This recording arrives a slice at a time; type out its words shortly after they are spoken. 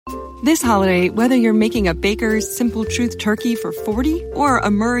This holiday, whether you're making a Baker's Simple Truth turkey for 40 or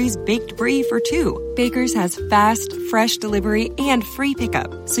a Murray's Baked Brie for 2, Baker's has fast, fresh delivery and free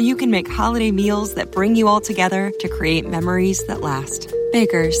pickup, so you can make holiday meals that bring you all together to create memories that last.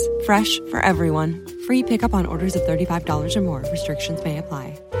 Baker's, fresh for everyone. Free pickup on orders of $35 or more. Restrictions may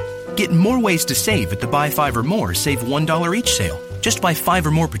apply. Get more ways to save at the Buy 5 or More Save $1 each sale. Just buy 5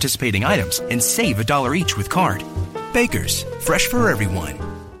 or more participating items and save $1 each with card. Baker's, fresh for everyone.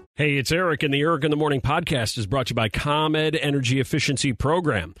 Hey, it's Eric, and the Eric in the Morning podcast is brought to you by ComEd Energy Efficiency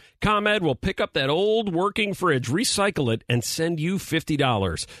Program. ComEd will pick up that old working fridge, recycle it, and send you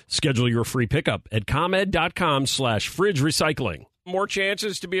 $50. Schedule your free pickup at ComEd.com/fridge recycling. More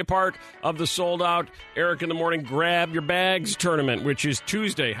chances to be a part of the sold-out Eric in the Morning Grab Your Bags tournament, which is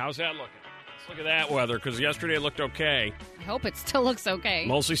Tuesday. How's that looking? Let's look at that weather, because yesterday it looked okay. I hope it still looks okay.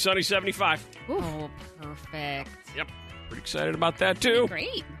 Mostly sunny, 75. Oof. Oh, perfect. Yep. Pretty excited about that, too.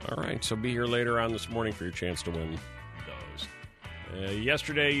 Great. All right, so be here later on this morning for your chance to win those.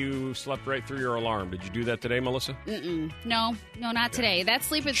 Yesterday, you slept right through your alarm. Did you do that today, Melissa? No, not today. That's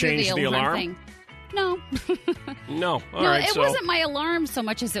sleeping through the alarm thing. No. No. All right, it wasn't my alarm so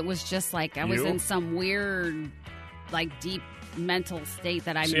much as it was just like I was in some weird, like, deep mental state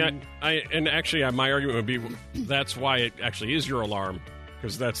that I'm in. And actually, my argument would be that's why it actually is your alarm,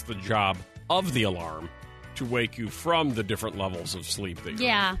 because that's the job of the alarm, to wake you from the different levels of sleep that you're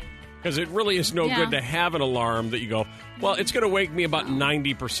in. Because it really is no good to have an alarm that you go, well, it's going to wake me about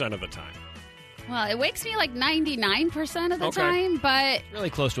 90% of the time. Well, it wakes me like 99% of the time, but really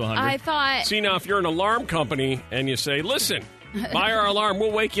close to 100. I thought... See, now, if you're an alarm company and you say, listen, buy our alarm,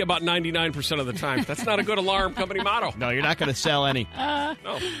 we'll wake you about 99% of the time. That's not a good alarm company motto. No, you're not going to sell any.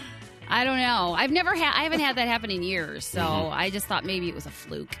 No. I don't know. I haven't had that happen in years, so I just thought maybe it was a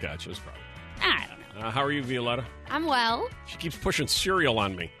fluke. Gotcha, it's probably. I don't know. How are you, Violetta? I'm well. She keeps pushing cereal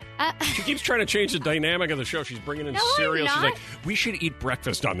on me. She keeps trying to change the dynamic of the show. She's bringing in No, cereal. I'm She's not. like, we should eat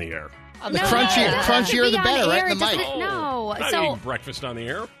breakfast on the air. The crunchier the better, right in the mic. No. Not eating breakfast on the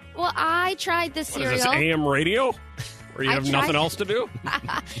air. Well, I tried the cereal. What is this, AM radio? Where you have nothing else to do? We don't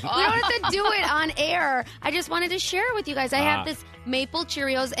have to do it on air. I just wanted to share it with you guys. I have this maple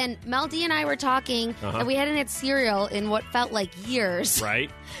Cheerios, and Mel D and I were talking, and we hadn't had cereal in what felt like years.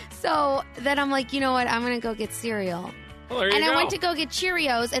 Right. So then I'm like, you know what? I'm going to go get cereal. Well, there you and go. I went to go get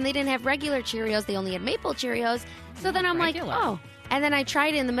Cheerios, and they didn't have regular Cheerios. They only had maple Cheerios. So then I'm like, oh. And then I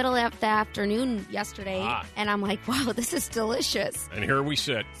tried it in the middle of the afternoon yesterday, and I'm like, wow, this is delicious. And here we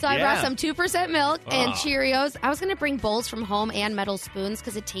sit. So I brought some 2% milk and Cheerios. I was going to bring bowls from home and metal spoons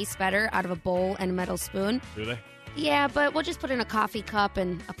because it tastes better out of a bowl and a metal spoon. Do they? Yeah, but we'll just put in a coffee cup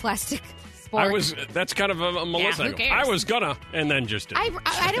and a plastic spork. That's kind of a Melissa. who cares? I was gonna, and then just didn't.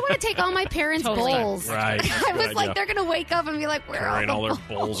 I didn't want to take all my parents' bowls. Right. I was like, they're going to wake up and be like, where are all the their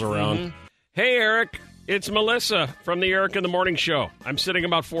bowls around. Hey, Eric. It's Melissa from the Eric in the Morning Show. I'm sitting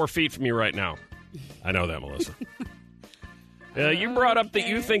about 4 feet from you right now. I know that, Melissa. You brought up that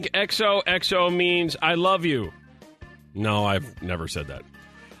you think XOXO means I love you. No, I've never said that.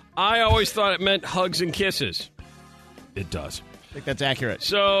 I always thought it meant hugs and kisses. It does. I think that's accurate.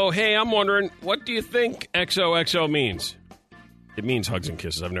 So, hey, I'm wondering, what do you think XOXO means? It means hugs and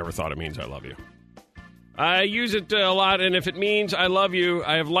kisses. I've never thought it means I love you. I use it a lot, and if it means I love you,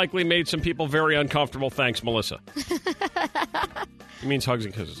 I have likely made some people very uncomfortable. Thanks, Melissa. It means hugs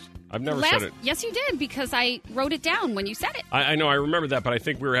and kisses. I've never said it. Yes, you did, because I wrote it down when you said it. I know, I remember that, but I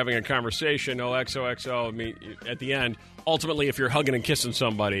think we were having a conversation. Oh, XOXO, at the end. Ultimately, if you're hugging and kissing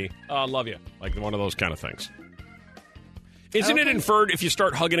somebody, love you. Like one of those kind of things. Isn't it inferred if you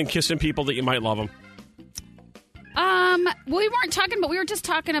start hugging and kissing people that you might love them? We weren't talking, but we were just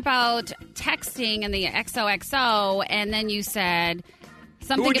talking about texting and the XOXO, and then you said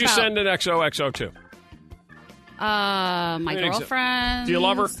something about... Who would you send an XOXO to? My girlfriend. Do you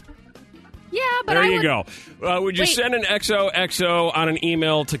love her? Yeah, but there you go. Would you send an XOXO on an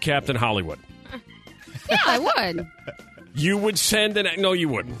email to Captain Hollywood? Yeah, I would. You would send an... No, you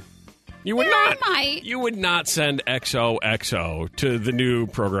wouldn't. You would not. I might. You would not send XOXO to the new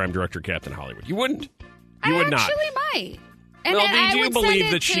program director, Captain Hollywood. You wouldn't. You would not. I actually might. And Mel, do you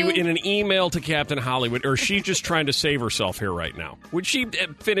believe that she, in an email to Captain Hollywood, or is she just trying to save herself here right now? Would she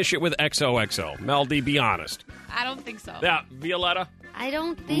finish it with XOXO? Mel D, be honest. I don't think so. Yeah, Violetta? I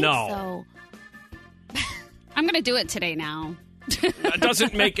don't think so. I'm going to do it today now. That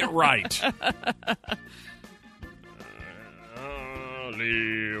doesn't make it right.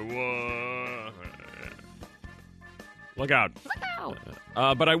 Look out. Look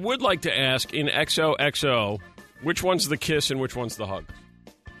out. But I would like to ask, in XOXO, which one's the kiss and which one's the hug?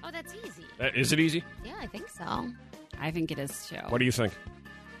 Oh, that's easy. Is it easy? Yeah, I think so. I think it is, too. What do you think?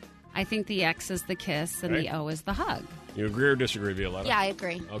 I think the X is the kiss and the O is the hug. You agree or disagree, Violetta? Yeah, I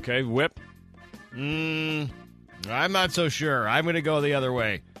agree. Okay, Whip. I'm not so sure. I'm going to go the other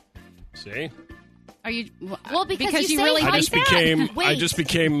way. See? Are you? Well, because you really I think that. just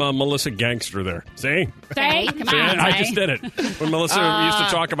became Melissa Gangster there. See? Say, come See, on, I Say. just did it. When Melissa used to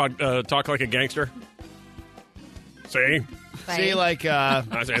talk like a gangster. See? See, like, I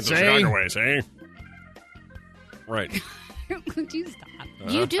said the Chicago way, see? Right. Could you stop?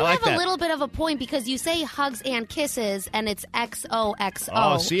 You do I like have a that. little bit of a point because you say hugs and kisses, and it's XOXO.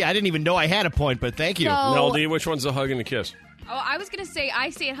 Oh, see, I didn't even know I had a point, but thank you. So- Mel D, which one's the hug and the kiss? Oh, I was going to say, I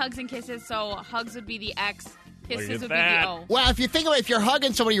say hugs and kisses, so hugs would be the X, kisses Look at would that. be the O. Well, if you think about it, if you're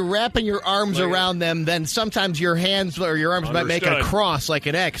hugging somebody, you're wrapping your arms Look at- around them, then sometimes your hands or your arms might make a Understood. cross like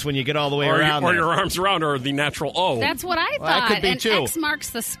an X when you get all the way Or around there. your arms around or the natural O. That's what I thought. Well, that could be and too. X marks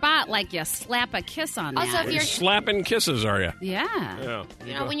the spot like you slap a kiss on Also, that. if You're you're, slapping kisses, are you? Yeah. Yeah.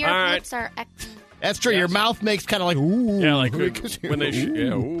 you know, when your All right. lips are X. That's true. Your mouth makes kind of like, ooh. Yeah, like Ooh. when they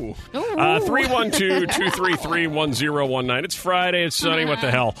ooh. 312-233-1019. It's Friday. It's sunny. What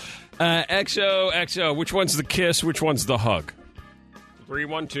the hell? XOXO. Which one's the kiss? Which one's the hug?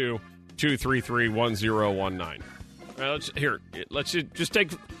 312-233-1019. Let's just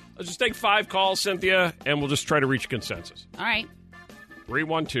take 5 calls, Cynthia, and we'll just try to reach a consensus. All right.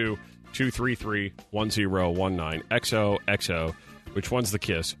 312-233-1019. XOXO. Which one's the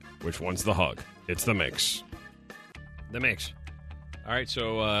kiss? Which one's the hug? It's the mix. The mix. All right,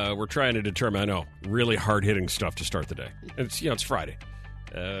 so we're trying to determine. I know, really hard-hitting stuff to start the day. It's Friday.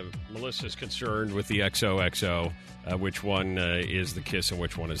 Melissa's concerned with the XOXO. Which one is the kiss and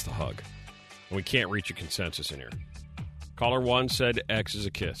which one is the hug? And we can't reach a consensus in here. Caller 1 said X is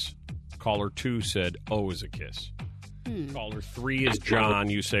a kiss. Caller 2 said O is a kiss. Caller 3 is John.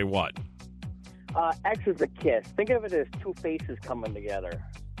 You say what? X is a kiss. Think of it as two faces coming together.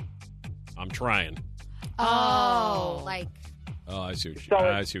 I'm trying. Oh, like. Oh, I see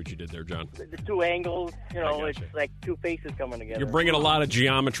what you did there, John. The two angles, I it's gotcha. like two faces coming together. You're bringing a lot of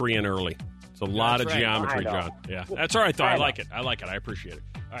geometry in early. It's a lot of right. geometry, I know. John. Yeah, that's all right, though. I I know. like it. I appreciate it.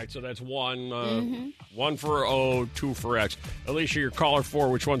 All right, so that's one for O, 2 for X. Alicia, your caller 4.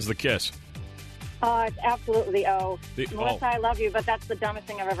 Which one's the kiss? It's absolutely O. The Melissa, I love you, but that's the dumbest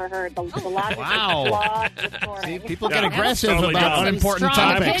thing I've ever heard. The logic Wow. is flawed this See, morning. people Yeah, get aggressive totally about does. unimportant Strong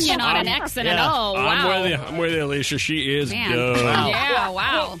topics. opinion on an X and an Yeah. O. Wow. I'm with you, Alicia. She is Man. dumb. Wow. Yeah,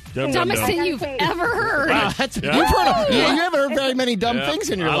 wow. Dumb, Dumbest dumb, thing dumb. you've ever heard. Wow, that's, Yeah. You've heard of, you haven't heard very many dumb Yeah.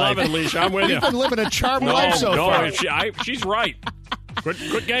 things in your I life. love it, Alicia. I'm with you. You've been living a charmed life so far. She's right.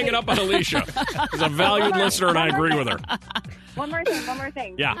 Quit ganging up on Alicia. She's a valued listener, and I agree with her. One more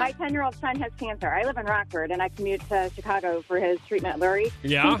thing. Yeah. My 10-year-old son has cancer. I live in Rockford, and I commute to Chicago for his treatment at Lurie.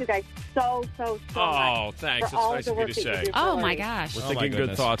 Yeah? Thank you guys so much. Oh, thanks. For That's all nice the of you work to that you say. do for Oh, my Lurie. gosh. We're Oh, thinking my good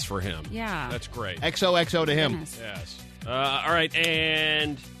goodness. thoughts for him. Yeah. That's great. XOXO to him. Goodness. Yes. All right,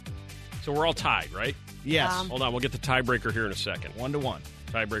 and so we're all tied, right? Yes. Hold on, we'll get the tiebreaker here in a second. 1-1.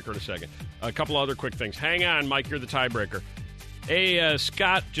 Tiebreaker in a second. A couple other quick things. Hang on, Mike, you're the tiebreaker. Hey,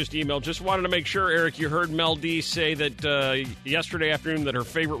 Scott just emailed. Just wanted to make sure, Eric, you heard Mel D say that yesterday afternoon that her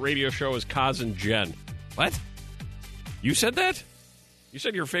favorite radio show is Kaz and Jen. What? You said that? You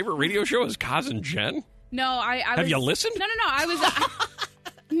said your favorite radio show is Kaz and Jen? No, I Have was... you listened? No, I was...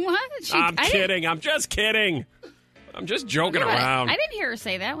 What? I'm kidding. I'm just kidding. I'm just joking around. I didn't hear her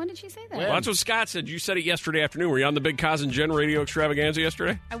say that. When did she say that? Well, that's what Scott said. You said it yesterday afternoon. Were you on the big Kaz and Jen radio extravaganza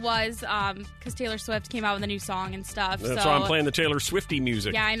yesterday? I was, because Taylor Swift came out with a new song and stuff. That's so, why I'm playing the Taylor Swiftie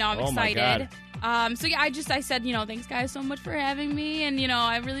music. Yeah, I know. I'm Oh, my excited. God. So yeah, I said, thanks guys so much for having me, and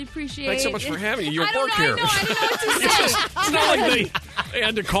I really appreciate. Thanks so much for having you. You I don't work know, here. I know. I didn't know what to say. It's not like they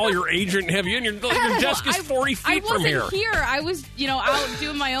had to call your agent and have you in. Your desk is 40 feet from here. I wasn't here. I was, out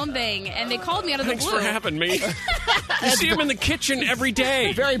doing my own thing, and they called me out of Thanks the blue. for having me. You see him in the kitchen every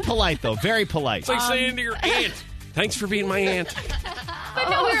day. Very polite, though. Very polite. It's like saying to your aunt, thanks for being my aunt. But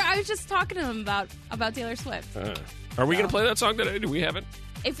no, I was just talking to him about Taylor Swift. Are we going to play that song today? Do we have it?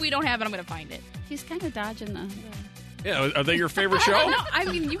 If we don't have it, I'm going to find it. She's kind of dodging the... Yeah, are they your favorite show? No, I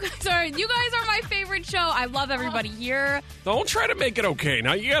mean you guys are my favorite show. I love everybody here. Don't try to make it okay.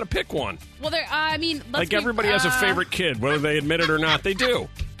 Now you got to pick one. Well, I mean, let's Everybody has a favorite kid, whether they admit it or not. They do.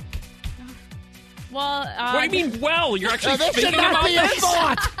 Well, What do you mean? Well, you're actually That should thinking not about be a this.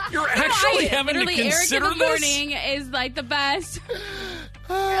 thought. You're actually having to literally, Eric in consider the this. morning is like the best.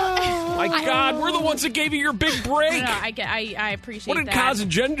 My God, we're the ones that gave you your big break. No, I appreciate What did that. Kaz and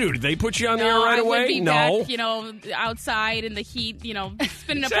Jen do? Did they put you on the air No, right I away? would be No. back, outside in the heat, spinning a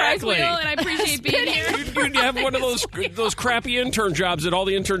Exactly. prize wheel, and I appreciate being here. You'd have one of those crappy intern jobs that all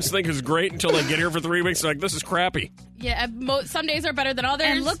the interns think is great until they get here for 3 weeks. They're like, this is crappy. Yeah, some days are better than others.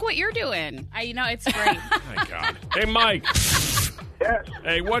 And look what you're doing. It's great. Oh, my God. Hey, Mike. Yes.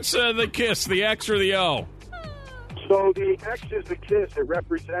 Hey, what's the kiss, the X or the O? So the X is the kiss. It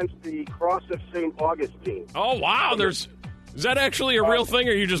represents the cross of St. Augustine. Oh, wow. Is that actually a real thing,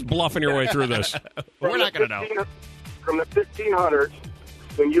 or are you just bluffing your way through this? We're not going to know. From the 1500s,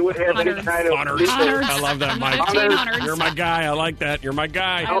 when you would have any kind of... Hunters. I love that, Mike. 1500s. You're my guy. I like that. You're my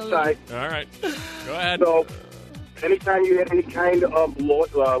guy. Outside. All right. Go ahead. So anytime you had any kind of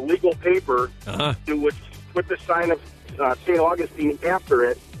legal paper, you would put the sign of St. Augustine after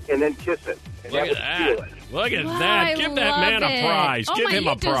it and then kiss it. And Look at that. Look at that. Give that man a prize. Give him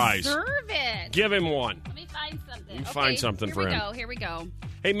a prize. Deserve it. Give him one. Let me find something. You find something for him. Here we go.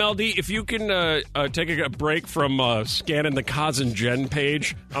 Hey, Mel D, if you can take a break from scanning the Kaz and Jen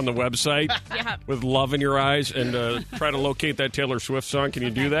page on the website with love in your eyes and try to locate that Taylor Swift song, can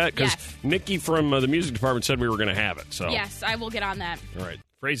you do that? Because Nikki from the music department said we were going to have it. So Yes, I will get on that. All right.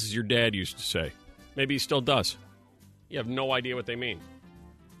 Phrases your dad used to say. Maybe he still does. You have no idea what they mean.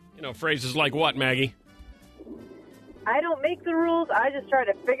 Phrases like what, Maggie? I don't make the rules. I just try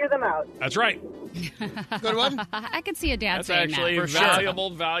to figure them out. That's right. Good one. I could see a dad That's saying actually that.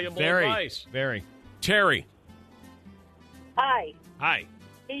 valuable Very, advice. Very. Terry. Hi. Hi.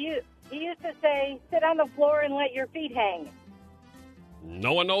 He used to say, sit on the floor and let your feet hang.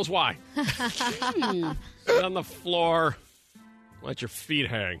 No one knows why. Sit on the floor. Let your feet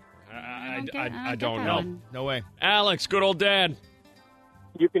hang. I don't know. No way. Alex, good old dad.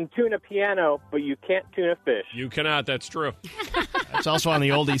 You can tune a piano, but you can't tune a fish. You cannot. That's true. That's also on the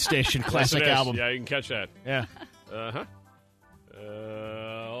Oldies Station classic Yes, it is. album. Yeah, you can catch that. Yeah. Uh-huh.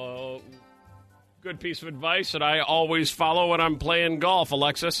 Good piece of advice that I always follow when I'm playing golf,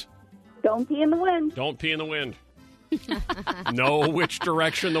 Alexis. Don't pee in the wind. Don't pee in the wind. Know which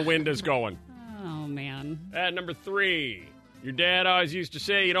direction the wind is going. Oh, man. At number 3, your dad always used to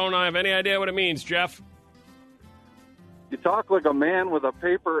say you don't have any idea what it means, Jeff. You talk like a man with a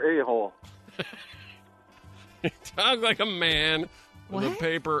paper a-hole. Talk like a man with a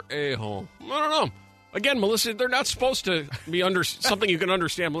paper a-hole. I don't know. Again, Melissa, they're not supposed to be under something you can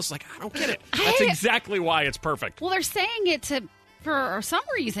understand. Melissa's like, I don't get it. That's exactly why it's perfect. Well, they're saying it for some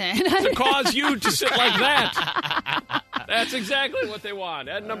reason. To cause you to sit like that. That's exactly what they want.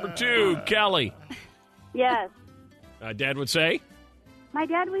 At number 2, Kelly. Yes. Dad would say? My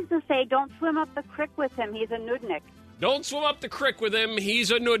dad used to say, don't swim up the creek with him. He's a nudnik. Don't swim up the creek with him. He's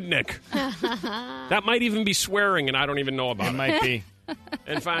a nudnik. That might even be swearing, and I don't even know about it. It might be.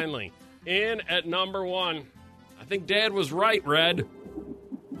 And finally, in at number 1, I think Dad was right, Red.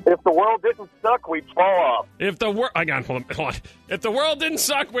 If the world didn't suck, we'd fall off. If the world, hold on. If the world didn't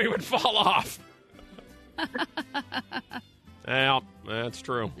suck, we would fall off. Well, that's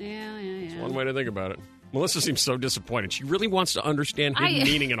true. Yeah. It's one way to think about it. Melissa seems so disappointed. She really wants to understand hidden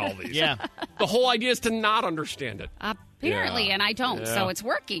meaning in all these. Yeah. The whole idea is to not understand it. Apparently, and I don't, so it's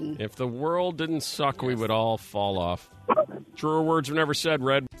working. If the world didn't suck, we would all fall off. Truer words were never said,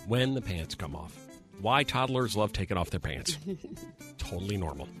 Red. When the pants come off. Why toddlers love taking off their pants. Totally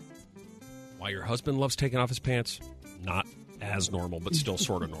normal. Why your husband loves taking off his pants. Not as normal, but still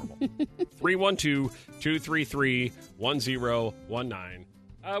sort of normal. 312-233-1019.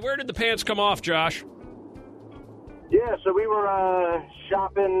 Where did the pants come off, Josh? Yeah, so we were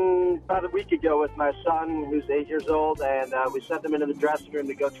shopping about a week ago with my son, who's 8 years old, and we sent him into the dressing room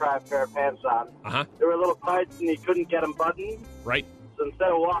to go try a pair of pants on. Uh-huh. There were little tights, and he couldn't get them buttoned. Right. So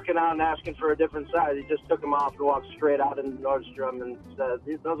instead of walking out and asking for a different size, he just took them off and walked straight out into Nordstrom and said,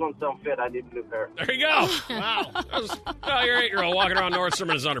 those ones don't fit, I need a new pair. There you go. Wow. Your 8-year-old walking around Nordstrom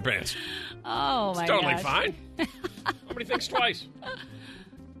in his underpants. Oh, my It's totally gosh. fine. Nobody thinks twice.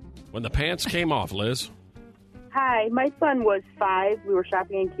 When the pants came off, Liz. Hi, my son was 5. We were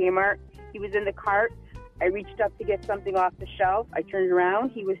shopping in Kmart. He was in the cart. I reached up to get something off the shelf. I turned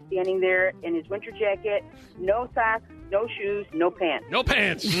around. He was standing there in his winter jacket, no socks, no shoes, no pants. No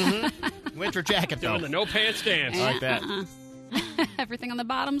pants. Mm-hmm. Winter jacket, though. Doing the no pants dance. I like that. Everything on the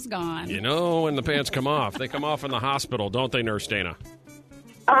bottom's gone. You know when the pants come off. They come off in the hospital, don't they, Nurse Dana?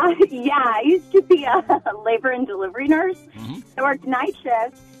 Yeah, I used to be a labor and delivery nurse. Mm-hmm. I worked night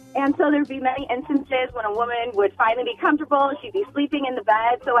shift, and so there'd be many instances when a woman would finally be comfortable. She'd be sleeping in the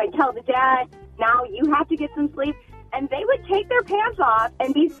bed, so I'd tell the dad, now you have to get some sleep. And they would take their pants off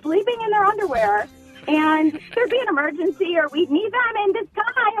and be sleeping in their underwear, and there'd be an emergency, or we'd need them, and this guy,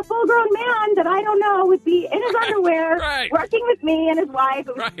 a full-grown man that I don't know, would be in his underwear working with me and his wife.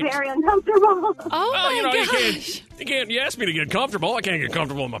 It was very uncomfortable. Oh, well, my gosh. You asked me to get comfortable. I can't get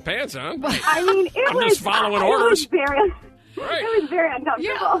comfortable in my pants on. I mean, I'm just following orders. It Right. It was very uncomfortable.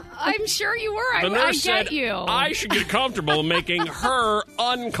 Yeah, I'm sure you were. The nurse I get said you. I should get comfortable making her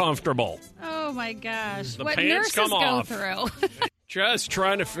uncomfortable. Oh my gosh! The what pants nurses come go off. through? Just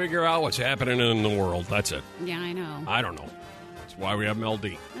trying to figure out what's happening in the world. That's it. Yeah, I know. I don't know. That's why we have Mel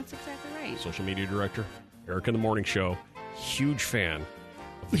D, That's exactly right. social media director, Eric in the Morning Show. Huge fan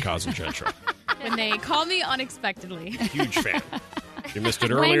of the Cos and Jen Show. When they call me unexpectedly. Huge fan. You missed it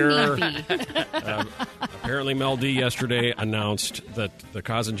When earlier. need be. Apparently, Mel D yesterday announced that the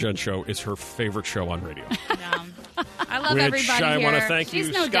Cos and Jen Show is her favorite show on radio. I love Which everybody I here. want to thank She's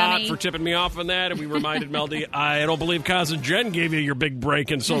you, no Scott, dummy. for tipping me off on that. And we reminded Mel D, I don't believe Cos and Jen gave you your big break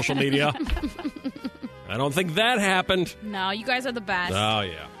in social media. I don't think that happened. No, you guys are the best. Oh,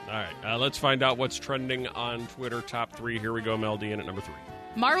 yeah. All right. Let's find out what's trending on Twitter. Top 3. Here we go, Mel D in at number 3.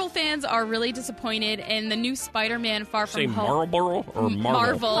 Marvel fans are really disappointed in the new Spider-Man Far Say From Home. Marlboro or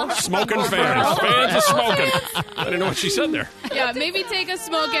Marvel? Marvel. Smoking fans. Fans of smoking. I didn't know what she said there. Yeah, maybe take a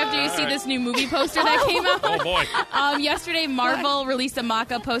smoke after you see this new movie poster that came out. Oh, boy. Yesterday, Marvel released a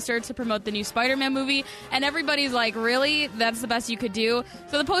mock-up poster to promote the new Spider-Man movie, and everybody's like, really? That's the best you could do?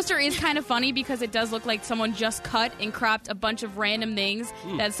 So the poster is kind of funny because it does look like someone just cut and cropped a bunch of random things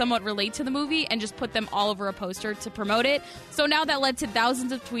that somewhat relate to the movie and just put them all over a poster to promote it. So now that led to thousands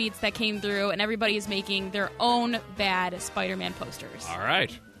of tweets that came through, and everybody is making their own bad Spider-Man posters. All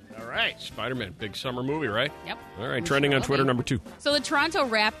right. Spider-Man, big summer movie, right? Yep. All right, trending on Twitter, number 2. So the Toronto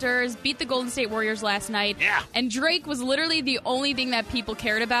Raptors beat the Golden State Warriors last night. Yeah. And Drake was literally the only thing that people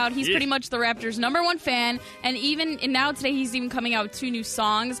cared about. He's pretty much the Raptors' #1 fan. And now today he's even coming out with 2 new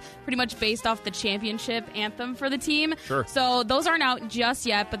songs, pretty much based off the championship anthem for the team. Sure. So those aren't out just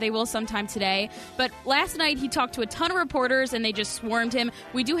yet, but they will sometime today. But last night he talked to a ton of reporters and they just swarmed him.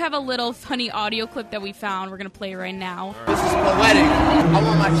 We do have a little funny audio clip that we found. We're going to play right now. This is poetic. I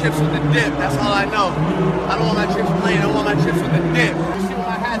want my chips with the dip. That's all I know. I don't want my chips plain. I want my chips with the dip. You see what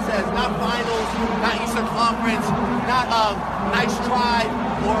my hat says? Not finals, not Eastern Conference, not nice try,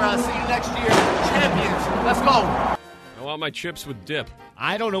 or see you next year. Champions. Let's go. I want my chips with dip.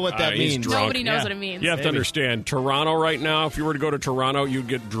 I don't know what that He's means. drunk. Nobody knows what it means. You have to understand, Toronto right now, if you were to go to Toronto, you'd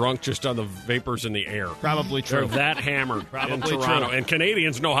get drunk just on the vapors in the air. Probably true. They're that hammered in Probably Toronto. true. And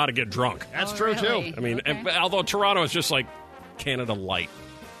Canadians know how to get drunk. That's true, really? too. I mean, although Toronto is just like Canada Light.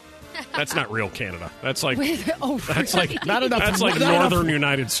 That's not real Canada. That's like that's like Not enough- That's like not northern enough-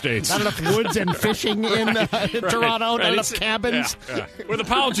 United States. Not enough woods and fishing in Toronto. Not enough cabins. Yeah. With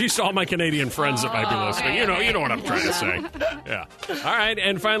apologies to all my Canadian friends that might be listening. You know what I'm trying to say. Yeah. All right,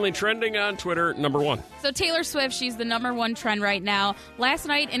 and finally trending on Twitter, number 1. So Taylor Swift, she's the #1 trend right now. Last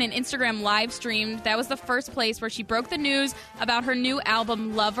night in an Instagram live stream, that was the first place where she broke the news about her new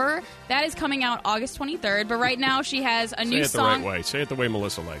album, Lover. That is coming out August 23rd, but right now she has a Say new it the right song. way. Say it the way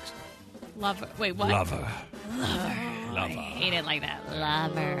Melissa likes. Lover. Wait, what? Lover. I hate it like that.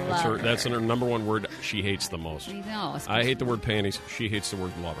 Lover. That's her number 1 word she hates the most. I know. I hate the word panties. She hates the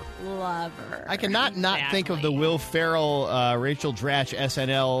word lover. Lover. I cannot think of the Will Ferrell, Rachel Dratch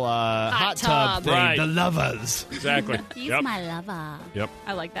SNL hot tub thing. Right. The lovers. Exactly. He's Yep. my lover. Yep.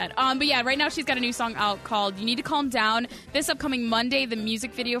 I like that. But yeah, right now she's got a new song out called You Need to Calm Down. This upcoming Monday, the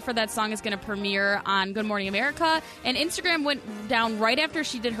music video for that song is going to premiere on Good Morning America. And Instagram went down right after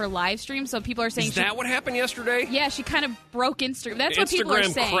she did her live stream, so people are saying Is that what happened yesterday? Yeah, she kind of broke Instagram. That's what people are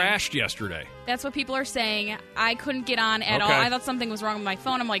Instagram saying. crashed yesterday. That's what people are saying. I couldn't get on at all. Okay. I thought something was wrong with my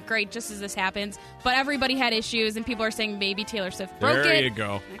phone. I'm like, great, just as this happens. But everybody had issues, and people are saying maybe Taylor Swift broke it. There you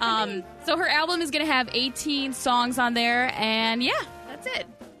go. So her album is going to have 18 songs on there, and yeah, that's it.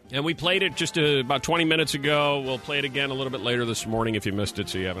 And we played it just about 20 minutes ago. We'll play it again a little bit later this morning if you missed it,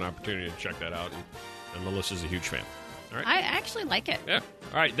 so you have an opportunity to check that out. And Melissa's a huge fan. All right. I actually like it. Yeah.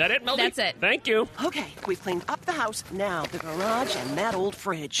 All right. That it, Melody? That's it. Thank you. Okay, we've cleaned up the house. Now the garage and that old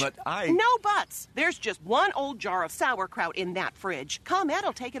fridge. But No buts. There's just one old jar of sauerkraut in that fridge. ComEd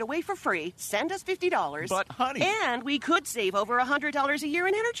will take it away for free. Send us $50. But, honey... And we could save over $100 a year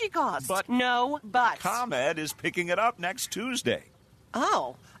in energy costs. But... No buts. ComEd is picking it up next Tuesday.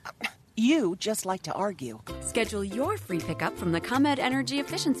 Oh. You just like to argue. Schedule your free pickup from the ComEd Energy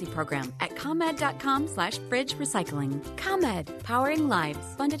Efficiency Program at ComEd.com/fridge recycling. ComEd, powering lives,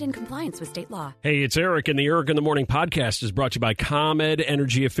 funded in compliance with state law. Hey, it's Eric, and the Eric in the Morning podcast is brought to you by ComEd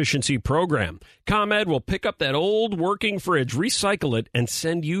Energy Efficiency Program. ComEd will pick up that old working fridge, recycle it, and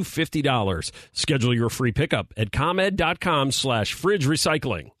send you $50. Schedule your free pickup at ComEd.com/fridge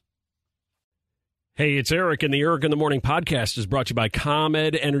recycling. Hey, it's Eric, and the Eric in the Morning podcast is brought to you by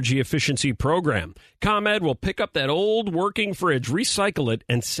ComEd Energy Efficiency Program. ComEd will pick up that old working fridge, recycle it,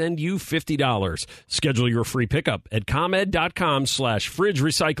 and send you $50. Schedule your free pickup at ComEd.com/fridge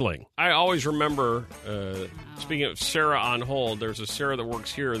recycling. I always remember, speaking of Sarah on hold, there's a Sarah that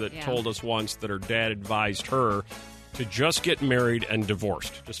works here that told us once that her dad advised her to just get married and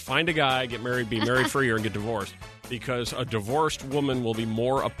divorced. Just find a guy, get married, be married for a year, and get divorced. Because a divorced woman will be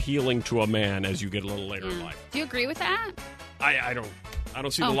more appealing to a man as you get a little later in life. Do you agree with that? I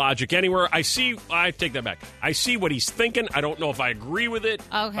don't see the logic anywhere. I take that back. I see what he's thinking. I don't know if I agree with it.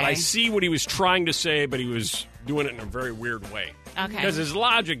 Okay. But I see what he was trying to say, but he was doing it in a very weird way. Okay. Because his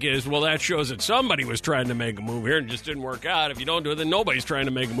logic is, well, that shows that somebody was trying to make a move here and it just didn't work out. If you don't do it, then nobody's trying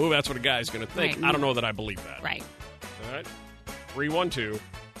to make a move. That's what a guy's going to think. Right. I don't know that I believe that. Right. All right.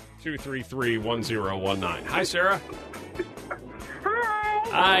 312-233-1019. Hi, Sarah. Hi.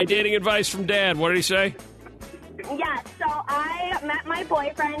 Hi, dating advice from Dad. What did he say? Yeah, so I met my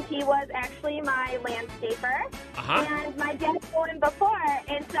boyfriend. He was actually my landscaper. And my dad knew him before.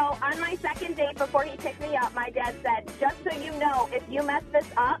 And so on my second date before he picked me up, my dad said, just so you know, if you mess this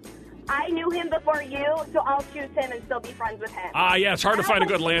up, I knew him before you, so I'll choose him and still be friends with him. Yeah, it's hard to find a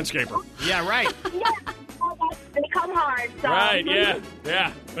good landscaper. Yeah, right. Yeah, they come hard. So. Right, yeah.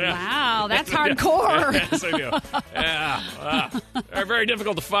 Wow, that's hardcore. Yes, I do. Yeah. They're very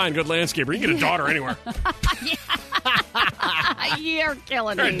difficult to find good landscaper. You can get a daughter anywhere. You're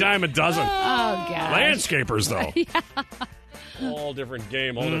killing They're me. a dime a dozen. Oh, God. Landscapers, though. Whole different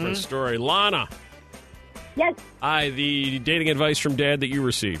game, whole different story. Lana. Yes. Hi, the dating advice from Dad that you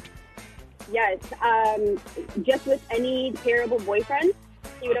received. Yes. Just with any terrible boyfriend,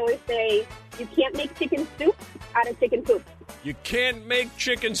 he would always say, you can't make chicken soup out of chicken poop. You can't make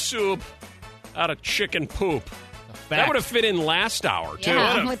chicken soup out of chicken poop. That would have fit in last hour, too.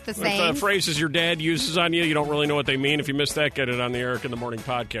 Yeah, with the sayings. Phrases your dad uses on you, you don't really know what they mean. If you missed that, get it on the Eric in the Morning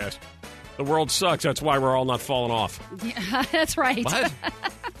podcast. The world sucks. That's why we're all not falling off. Yeah, that's right. What?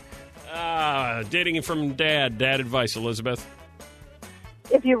 Dating from Dad advice, Elizabeth.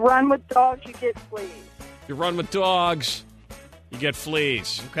 If you run with dogs, you get fleas. If you run with dogs, you get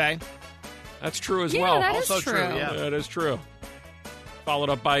fleas. Okay. That's true as Yeah, well. that is Also true. Yeah, that is true. Followed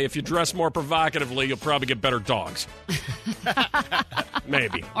up by, if you dress more provocatively, you'll probably get better dogs.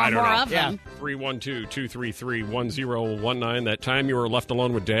 Maybe. Or I don't more know. of them. 312-233-1019. That time you were left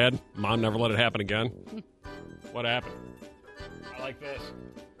alone with Dad, Mom never let it happen again. What happened? I like this.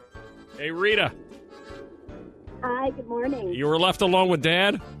 Hey, Rita. Hi, good morning. You were left alone with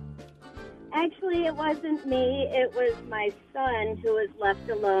Dad? Actually, it wasn't me. It was my son who was left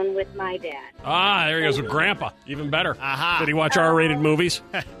alone with my dad. There he goes with Grandpa. Even better. Aha. Did he watch R-rated movies?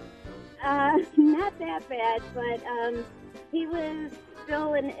 Not that bad, but he was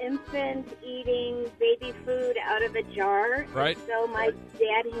still an infant eating baby food out of a jar. Right. So my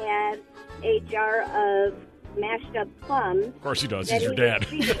dad had a jar of mashed up plums. Of course he does. He's your dad.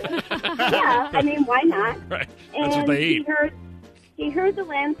 Yeah, I mean, why not? Right. That's what they eat. He heard the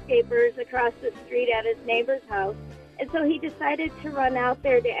landscapers across the street at his neighbor's house, and so he decided to run out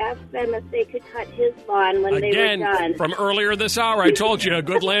there to ask them if they could cut his lawn when they were done. Again, from earlier this hour, I told you, a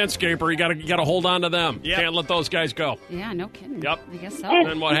good landscaper, you got to hold on to them. Yep. Can't let those guys go. Yeah, no kidding. Yep. I guess so. And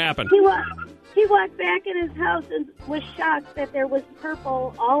then what happened? He walked back in his house and was shocked that there was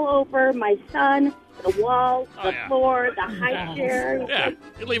purple all over my son, the walls, the floor, the high chair. Yeah,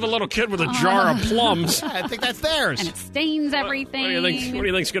 you leave a little kid with a jar of plums. I think that's theirs. And it stains everything. What do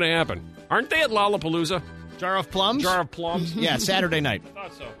you think's going to happen? Aren't they at Lollapalooza? Jar of plums? Jar of plums? Yeah, Saturday night. I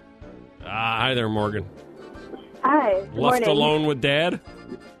thought so. Hi there, Morgan. Hi. Good Left morning. alone with Dad?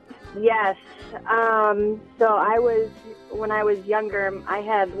 Yes. So when I was younger, I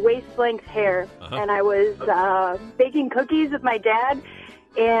had waist length hair, and I was baking cookies with my dad,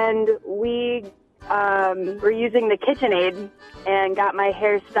 and we were using the KitchenAid and got my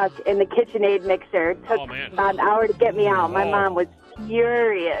hair stuck in the KitchenAid mixer. It took about an hour to get me out. My mom was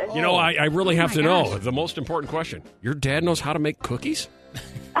furious. You know, I really have to know the most important question. Your dad knows how to make cookies?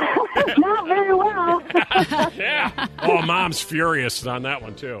 Not very well. Yeah. Oh, Mom's furious on that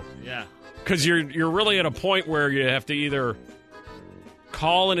one, too. Yeah. Because you're really at a point where you have to either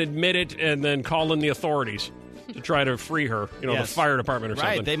call and admit it and then call in the authorities to try to free her, the fire department or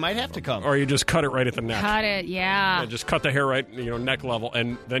something. Right, they might have to come. Or you just cut it right at the neck. Cut it, yeah. Just cut the hair right, neck level,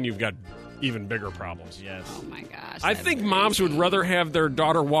 and then you've got even bigger problems. Yes. Oh, my gosh. I think moms would rather have their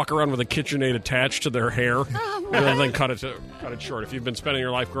daughter walk around with a KitchenAid attached to their hair rather than cut it short. If you've been spending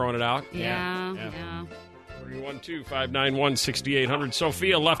your life growing it out. Yeah. 312-591-6800.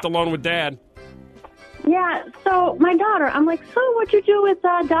 Sophia left alone with Dad. Yeah, so my daughter, I'm like, so what'd you do with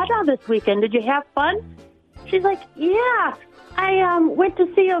Dada this weekend? Did you have fun? She's like, yeah, I went to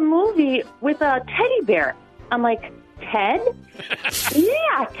see a movie with a teddy bear. I'm like, Ted?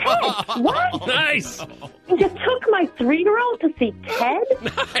 Yeah, Ted. What? Nice. You just took my 3-year-old to see Ted?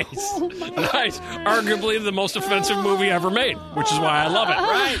 Nice. Nice. Arguably the most offensive movie ever made, which is why I love it.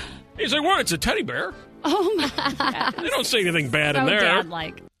 Right. He's like, what? It's a teddy bear. Oh, my. They don't say anything bad in So there.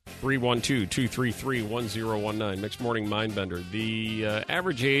 dad-like. 312-233-1019. Next morning, Mindbender. The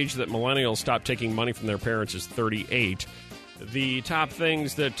average age that millennials stop taking money from their parents is 38. The top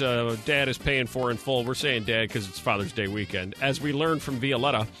things that Dad is paying for in full, we're saying Dad because it's Father's Day weekend. As we learned from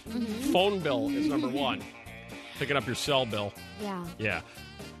Violetta, phone bill is number one. Picking up your cell bill. Yeah. Yeah.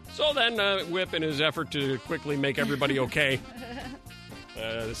 So then Whip, in his effort to quickly make everybody okay,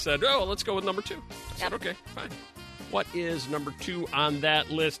 said, oh, let's go with number 2. I said, okay, fine. What is number 2 on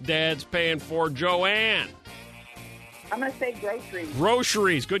that list Dad's paying for, Joanne? I'm going to say groceries.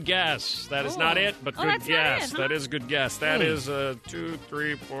 Groceries. Good guess. That is not it, but good guess. It, huh? That is a good guess. That is 2,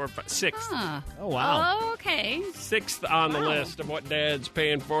 3, 4, 5, 6th. Huh. Oh, wow. Oh, okay. 6th on the list of what Dad's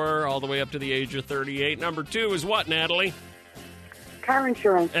paying for, all the way up to the age of 38. Number 2 is what, Natalie? Car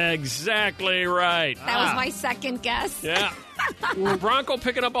insurance. Exactly right. That was my second guess. Yeah. Bronco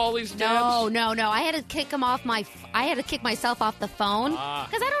picking up all these tabs? No. I had to kick him off I had to kick myself off the phone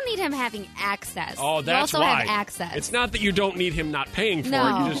because I don't need him having access. Oh, that's you also why. have access. It's not that you don't need him not paying for it.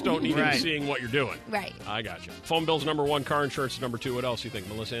 No. You just don't need him seeing what you're doing. Right. I got you. Phone bill's number 1. Car insurance is number 2. What else do you think,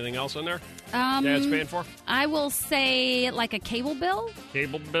 Melissa? Anything else on there? Dad's paying for? I will say like a cable bill.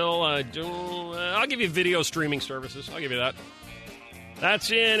 Cable bill. I'll give you video streaming services. I'll give you that. That's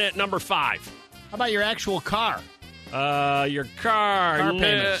in at number 5. How about your actual car? Your car. Car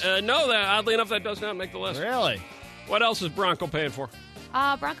payments. No, oddly enough, that does not make the list. Really? What else is Bronco paying for?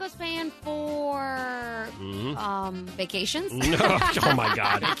 Bronco's paying for vacations. No. Oh, my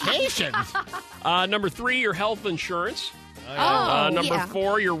God. Vacations? Number 3, your health insurance. Number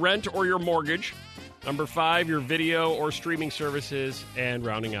 4, your rent or your mortgage. Number 5, your video or streaming services. And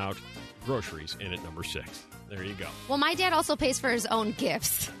rounding out, groceries in at number 6. There you go. Well, my dad also pays for his own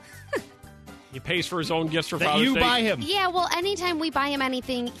gifts. He pays for his own gifts for that Father's you Day? buy him. Yeah, well, anytime we buy him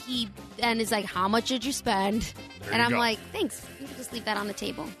anything, he then is like, how much did you spend? There and you I'm go. like, thanks. You can just leave that on the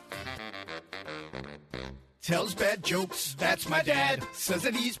table. Tells bad jokes, that's my dad. Says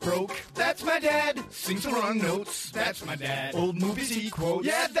that he's broke, that's my dad. Sings the wrong notes, that's my dad. Old movies he quotes,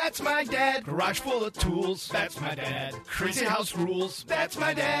 yeah, that's my dad. Garage full of tools, that's my dad. Crazy house rules, that's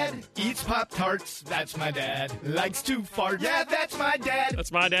my dad. Eats Pop-Tarts, that's my dad. Likes to fart, yeah, that's my dad.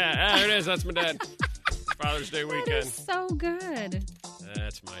 That's my dad. There it is. That's my dad. Father's Day weekend. That is so good.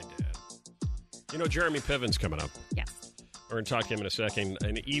 That's my dad. You know, Jeremy Piven's coming up. Yes. We're going to talk to him in a second.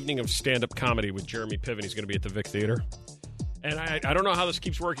 An evening of stand-up comedy with Jeremy Piven. He's going to be at the Vic Theater. And I don't know how this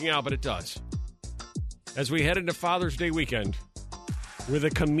keeps working out, but it does. As we head into Father's Day weekend, with a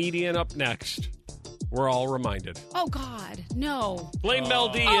comedian up next, we're all reminded. Oh, God. No. Blaine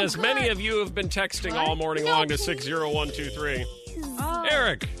Meldee, as many of you have been texting all morning long to 60123. Oh.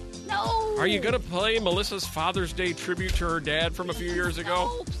 Eric. No. Are you going to play Melissa's Father's Day tribute to her dad from a few years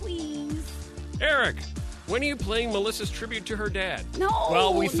ago? No, please. Eric, when are you playing Melissa's tribute to her dad? No.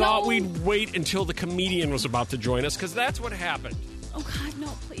 Well, we thought no. we'd wait until the comedian was about to join us, because that's what happened. Oh, God, no,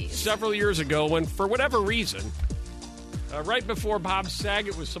 please. Several years ago, when, for whatever reason, right before Bob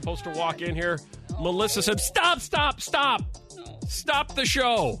Saget was supposed to walk in here, Melissa said, stop. No. Stop the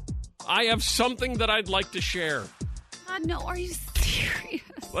show. I have something that I'd like to share. God, no. Are you serious?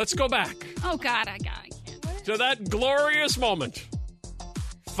 Let's go back. Oh, God, I can't. To that glorious moment.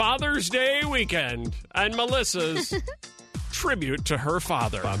 Father's Day weekend and Melissa's tribute to her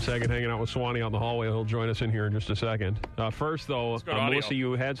father. Bob Saget hanging out with Swanee on the hallway. He'll join us in here in just a second. First, though, Melissa,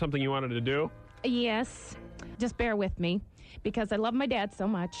 you had something you wanted to do? Yes. Just bear with me because I love my dad so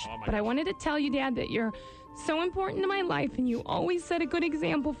much. But I wanted to tell you, Dad, that you're so important to my life and you always set a good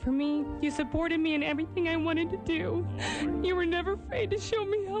example for me. You supported me in everything I wanted to do. You were never afraid to show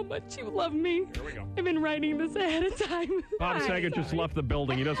me how much you love me. Here we go. I've been writing this ahead of time. Bob Saget just left the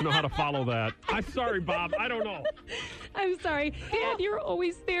building. He doesn't know how to follow that. I'm sorry, Bob. I don't know. I'm sorry. Dad, you're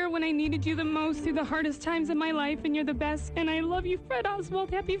always there when I needed you the most through the hardest times of my life, and you're the best. And I love you, Fred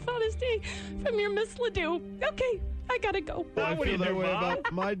Oswald. Happy Father's Day from your Miss Ledoux. Okay, I gotta go. I feel that way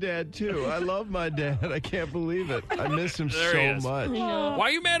about my dad, too. I love my dad. I can't believe it. I miss him so much. Why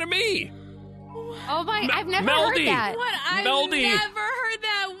are you mad at me? Oh, my. I've never heard that. What? I've Meldee. never heard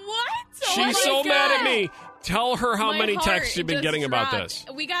that. What? She's so mad at me. Tell her how My many heart texts you've been just getting about dropped.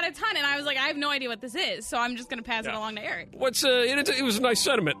 this. We got a ton, and I was like, I have no idea what this is, so I'm just going to pass it along to Eric. It was a nice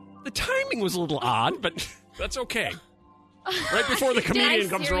sentiment. The timing was a little odd, but that's okay. Right before the comedian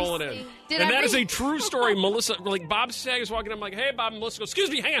comes rolling in. That is a true story. Melissa, like Bob Saget is walking in, I'm like, hey, Bob, and Melissa goes,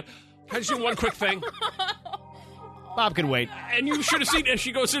 excuse me, hang on. Can I just do one quick thing? Bob can wait. And you should have seen, as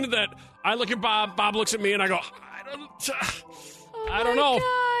she goes into that, I look at Bob, Bob looks at me, and I go, I don't know.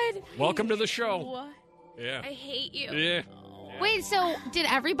 God. Welcome to the show. What? Yeah. I hate you. Yeah. Wait, so did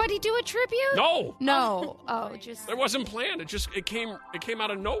everybody do a tribute? No. No. Oh, just. It wasn't planned. It came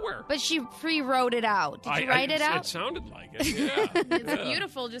out of nowhere. But she pre-wrote it out. Did you write it out? It sounded like it. Yeah. It's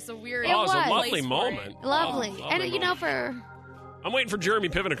beautiful. Just a weird. Oh, it was a place lovely for moment. it. Lovely. Oh, And, lovely you know, moment. I'm waiting for Jeremy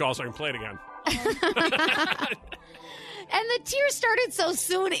Piven to call so I can play it again. And the tears started so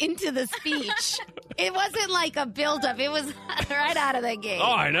soon into the speech. It wasn't like a build-up. It was right out of the gate.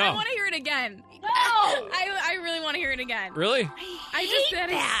 Oh, I know. I want to hear it again. No! I really want to hear it again. Really? I just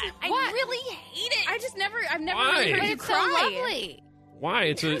hate that. I really hate it. I've never Why? really heard But you it's cry. so lovely. Why?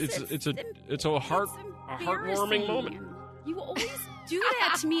 It's a heartwarming moment. You always do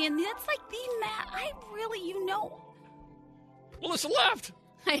that to me, and that's like the Melissa left.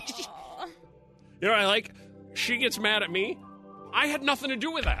 You know what I like? She gets mad at me. I had nothing to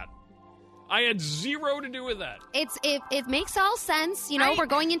do with that. I had zero to do with that. It makes all sense. You know, we're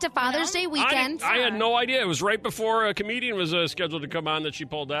going into Father's Day weekend. I had no idea. It was right before a comedian was scheduled to come on that she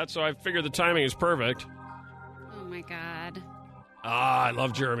pulled that, so I figured the timing is perfect. Oh, my God. I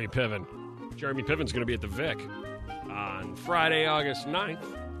love Jeremy Piven. Jeremy Piven's going to be at the Vic on Friday, August 9th,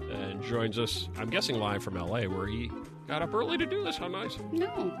 and joins us, I'm guessing, live from L.A., where he got up early to do this. How nice.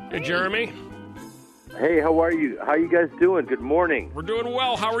 No. Hey, Jeremy. Hey, how are you? How you guys doing? Good morning. We're doing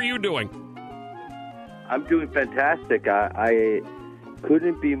well. How are you doing? I'm doing fantastic. I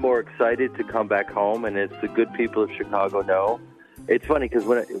couldn't be more excited to come back home, and it's the good people of Chicago know. It's funny because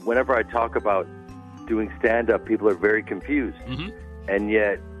whenever I talk about doing stand-up, people are very confused. Mm-hmm. And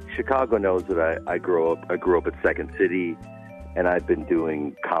yet Chicago knows that I grew up at Second City, and I've been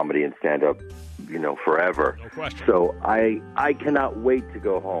doing comedy and stand-up, forever. No question. So I cannot wait to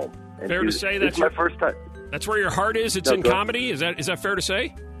go home. And Fair to say that's my first time. That's where your heart is. It's in comedy. Is that fair to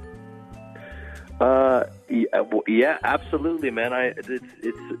say? Yeah, absolutely, man.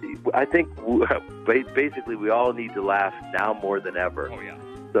 I think basically we all need to laugh now more than ever. Oh yeah.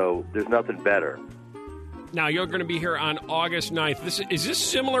 So there's nothing better. Now you're going to be here on August 9th. Is this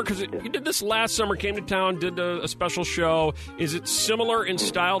similar? Because you did this last summer, came to town, did a special show. Is it similar in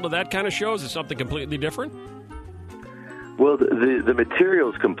style to that kind of show? Is it something completely different? Well, the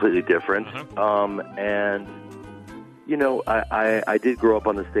material is completely different, and I did grow up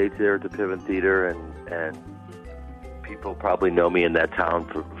on the stage there at the Piven Theater, and people probably know me in that town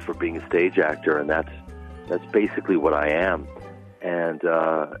for being a stage actor, and that's basically what I am, and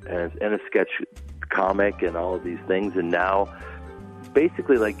a sketch comic and all of these things, and now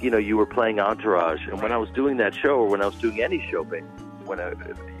basically you were playing Entourage, and when I was doing that show, or when I was doing any show,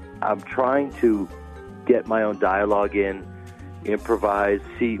 I'm trying to get my own dialogue in, improvise,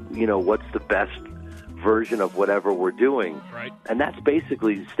 see, what's the best version of whatever we're doing. Right. And that's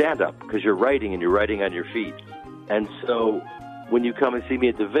basically stand-up, because you're writing, and you're writing on your feet. And so when you come and see me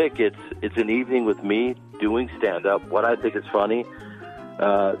at the Vic, it's an evening with me doing stand-up, what I think is funny,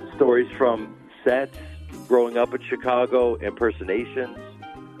 stories from sets, growing up in Chicago, impersonations,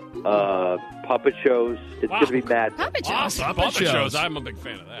 puppet shows. It's going to be mad. Puppet shows. Awesome. Puppet shows. I'm a big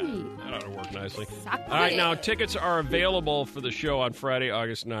fan of that. That ought to work nicely. All right, now tickets are available for the show on Friday,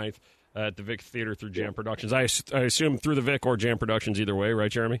 August 9th at the Vic Theater through Jam Productions. I assume through the Vic or Jam Productions either way,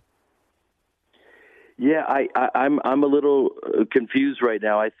 right, Jeremy? Yeah, I'm a little confused right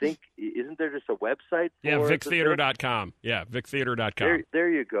now. I think, isn't there just a website? Yeah, VicTheater.com. Yeah, VicTheater.com. There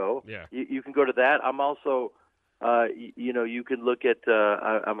you go. Yeah. You can go to that. I'm also, you can look at,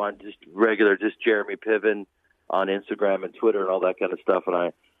 I'm on just Jeremy Piven on Instagram and Twitter and all that kind of stuff,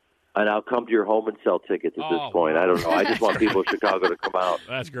 and I'll come to your home and sell tickets at this point. I don't know. I just want people in Chicago to come out.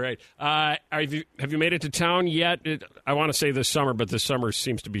 That's great. Have you made it to town yet? I want to say this summer, but this summer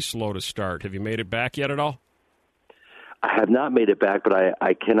seems to be slow to start. Have you made it back yet at all? I have not made it back, but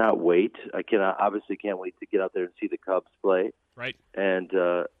I cannot wait. Obviously can't wait to get out there and see the Cubs play. Right. And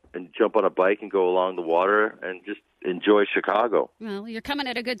jump on a bike and go along the water and just enjoy Chicago. Well, you're coming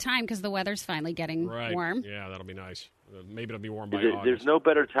at a good time because the weather's finally getting warm. Yeah, that'll be nice. Maybe it'll be warm by August. There's no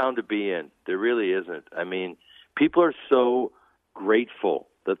better town to be in. There really isn't. I mean, people are so grateful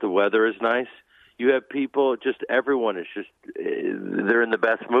that the weather is nice. You have people, just everyone is just, they're in the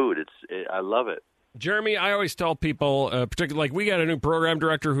best mood. I love it. Jeremy, I always tell people, particularly, like we got a new program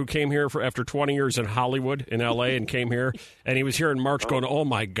director who came here after 20 years in Hollywood, in L.A., and came here, and he was here in March going, oh,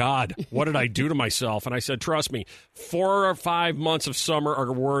 my God, what did I do to myself? And I said, trust me, 4 or 5 months of summer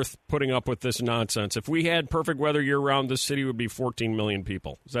are worth putting up with this nonsense. If we had perfect weather year-round, this city would be 14 million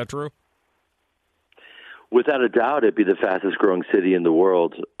people. Is that true? Without a doubt, it'd be the fastest-growing city in the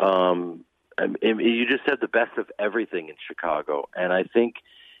world. You just have the best of everything in Chicago, and I think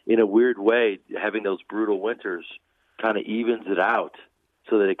in a weird way, having those brutal winters kind of evens it out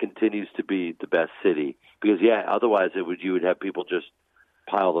so that it continues to be the best city. Because, otherwise you would have people just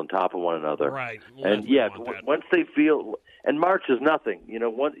piled on top of one another. Right. And, once they feel – and March is nothing.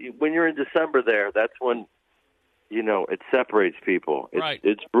 When you're in December there, that's when, it separates people.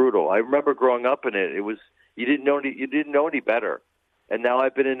 It's brutal. I remember growing up in it. It was – you didn't know any better. And now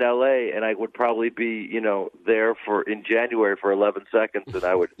I've been in L.A., and I would probably be, there in January for 11 seconds, and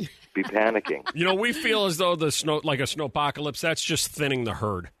I would be panicking. We feel as though the snow, like a snowpocalypse, that's just thinning the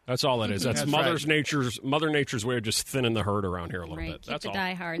herd. That's all that is. That's Mother Nature's way of just thinning the herd around here a little bit. That's all.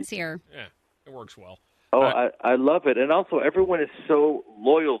 Diehards here. Yeah, it works well. Oh, I love it. And also, everyone is so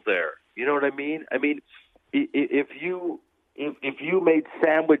loyal there. You know what I mean? I mean, if you made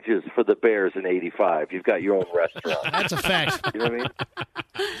sandwiches for the Bears in '85, you've got your own restaurant. That's a fact. You know what I mean?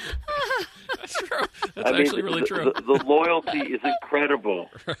 That's true. That's actually really true. The loyalty is incredible.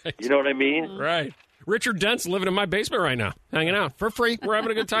 Right. You know what I mean? Right. Richard Dent's living in my basement right now, hanging out for free. We're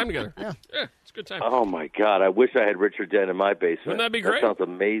having a good time together. Yeah, it's a good time. Oh, my God. I wish I had Richard Dent in my basement. Wouldn't that be great? That sounds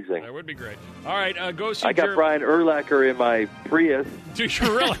amazing. That would be great. All right, go see I got Brian Urlacher in my Prius. Dude,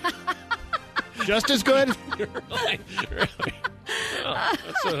 you really? Just as good? Really? Well,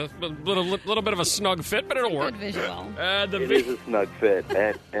 that's a little bit of a snug fit, but it'll work. Good visual. It is a snug fit,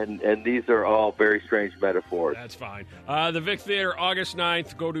 and these are all very strange metaphors. That's fine. The Vic Theater, August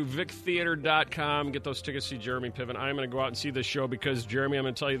 9th. Go to victheater.com. Get those tickets to see Jeremy Piven. I'm going to go out and see this show because, Jeremy, I'm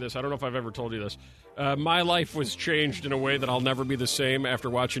going to tell you this. I don't know if I've ever told you this. My life was changed in a way that I'll never be the same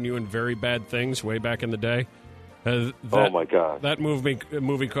after watching you in Very Bad Things way back in the day. Oh, my God. That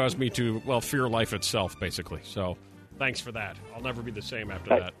movie caused me to, fear life itself, basically. So thanks for that. I'll never be the same after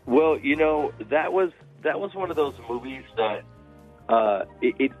that. Well, that was one of those movies that,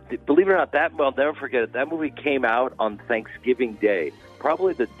 believe it or not, I'll never forget it. That movie came out on Thanksgiving Day.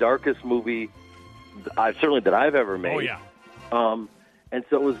 Probably the darkest movie, certainly that I've ever made. Oh, yeah. And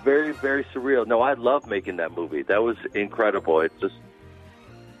so it was very, very surreal. No, I love making that movie. That was incredible.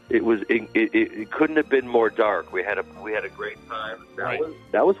 It couldn't have been more dark. We had a great time.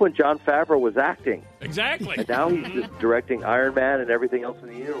 That was when Jon Favreau was acting. Exactly. And now he's just directing Iron Man and everything else in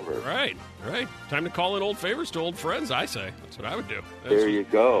the universe. Right. Time to call in old favors to old friends, I say. That's what I would do. There you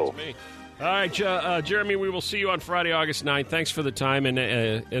go. That's me. All right, Jeremy, we will see you on Friday, August 9th. Thanks for the time. And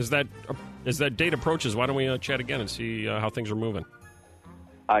as that date approaches, why don't we chat again and see how things are moving?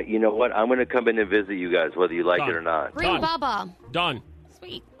 You know what? I'm going to come in and visit you guys, whether you like it or not. Bring Bubba. Done.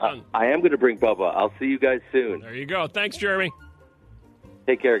 Sweet. I am going to bring Bubba. I'll see you guys soon. There you go. Thanks, Jeremy.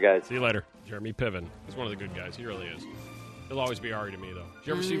 Take care, guys. See you later. Jeremy Piven. He's one of the good guys. He really is. He'll always be Ari to me, though. Did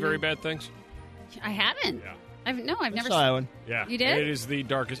you ever see Very Bad Things? I haven't. Yeah. I've never saw that one. Yeah. You did? It is the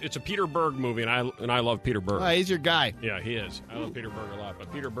darkest. It's a Peter Berg movie, and I love Peter Berg. Oh, he's your guy. Yeah, he is. I love Peter Berg a lot,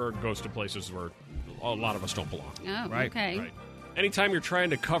 but Peter Berg goes to places where a lot of us don't belong. Oh, right? Okay. Right. Anytime you're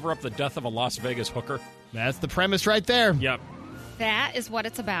trying to cover up the death of a Las Vegas hooker. That's the premise right there. Yep. That is what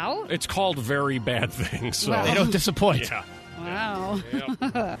it's about? It's called Very Bad Things. So. They don't disappoint. Yeah. Wow.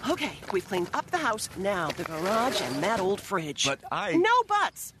 Yep. Okay, we've cleaned up the house. Now the garage and that old fridge. But No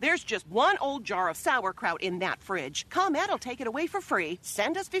buts. There's just one old jar of sauerkraut in that fridge. ComEd will take it away for free.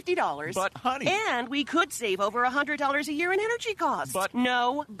 Send us $50. But, honey. And we could save over $100 a year in energy costs. But.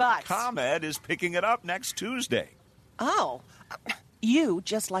 No buts. ComEd is picking it up next Tuesday. Oh. You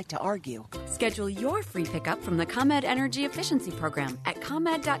just like to argue. Schedule your free pickup from the ComEd Energy Efficiency Program at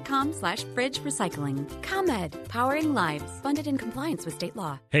ComEd.com/fridge recycling. ComEd, powering lives. Funded in compliance with state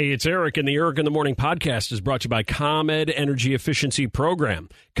law. Hey, it's Eric, and the Eric in the Morning podcast is brought to you by ComEd Energy Efficiency Program.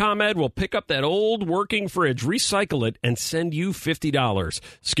 ComEd will pick up that old working fridge, recycle it, and send you $50.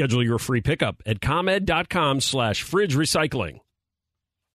 Schedule your free pickup at ComEd.com/fridge recycling.